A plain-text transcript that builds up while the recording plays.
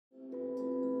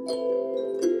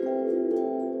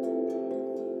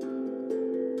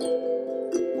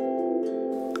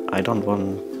I don't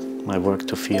want my work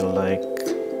to feel like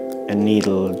a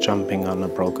needle jumping on a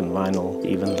broken vinyl,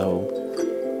 even though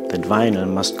that vinyl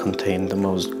must contain the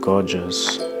most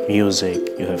gorgeous music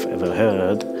you have ever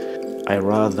heard. I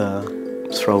rather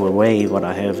throw away what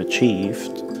I have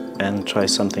achieved and try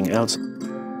something else.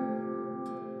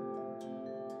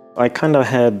 I kind of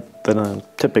had the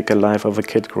typical life of a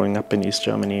kid growing up in East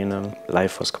Germany, and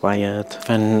life was quiet.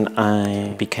 When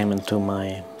I became into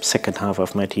my second half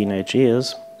of my teenage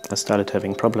years, I started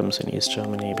having problems in East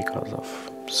Germany because of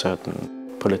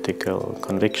certain political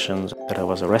convictions. That I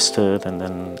was arrested, and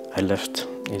then I left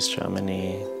East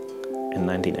Germany in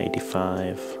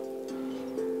 1985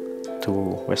 to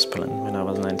West Berlin when I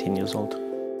was 19 years old.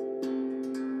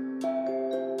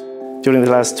 During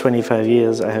the last 25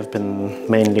 years, I have been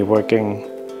mainly working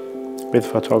with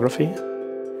photography.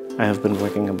 I have been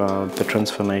working about the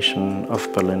transformation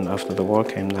of Berlin after the wall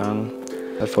came down.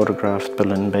 I photographed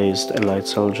Berlin-based Allied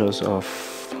soldiers of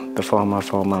the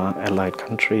former Allied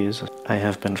countries. I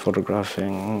have been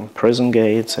photographing prison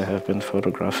gates. I have been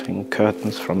photographing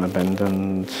curtains from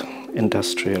abandoned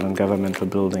industrial and governmental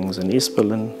buildings in East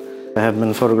Berlin. I have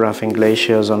been photographing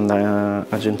glaciers on the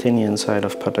Argentinian side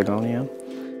of Patagonia.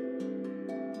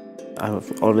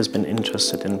 I've always been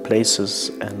interested in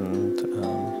places and,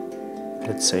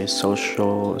 let's say,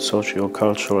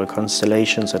 socio-cultural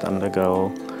constellations that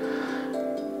undergo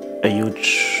a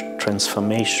huge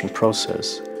transformation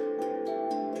process.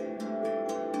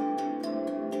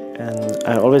 And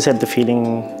I always had the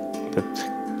feeling that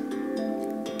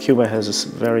Cuba has a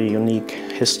very unique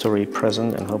history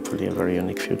present and hopefully a very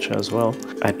unique future as well.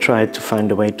 I tried to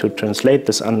find a way to translate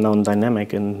this unknown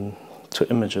dynamic into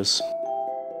images.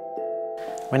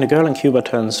 When a girl in Cuba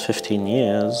turns 15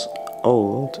 years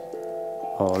old,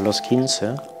 or los quince,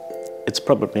 it's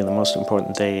probably the most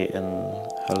important day in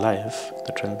her life,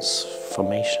 the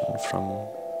transformation from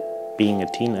being a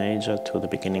teenager to the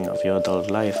beginning of your adult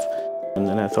life. And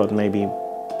then I thought maybe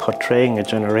portraying a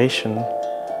generation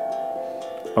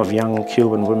of young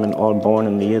Cuban women all born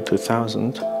in the year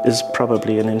 2000 is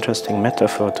probably an interesting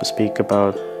metaphor to speak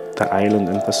about the island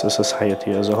and the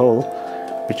society as a whole,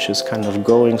 which is kind of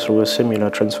going through a similar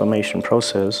transformation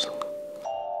process.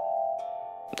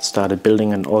 Started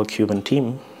building an all-Cuban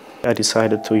team. I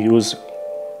decided to use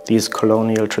these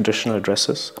colonial traditional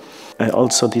dresses. I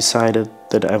also decided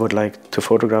that I would like to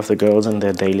photograph the girls in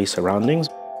their daily surroundings.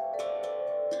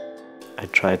 I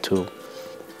tried to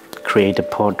create a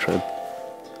portrait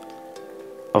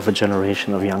of a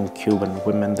generation of young Cuban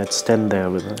women that stand there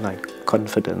with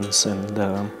confidence and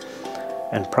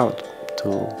proud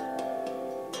to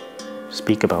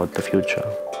speak about the future.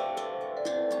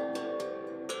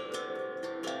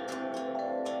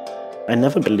 I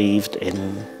never believed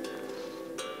in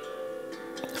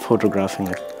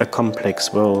photographing a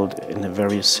complex world in a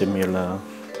very similar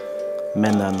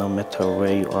manner, no matter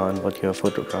where you are and what you're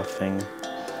photographing.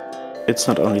 It's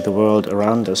not only the world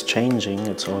around us changing,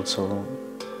 it's also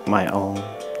my own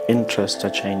interests are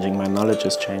changing, my knowledge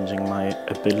is changing, my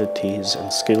abilities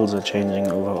and skills are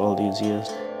changing over all these years.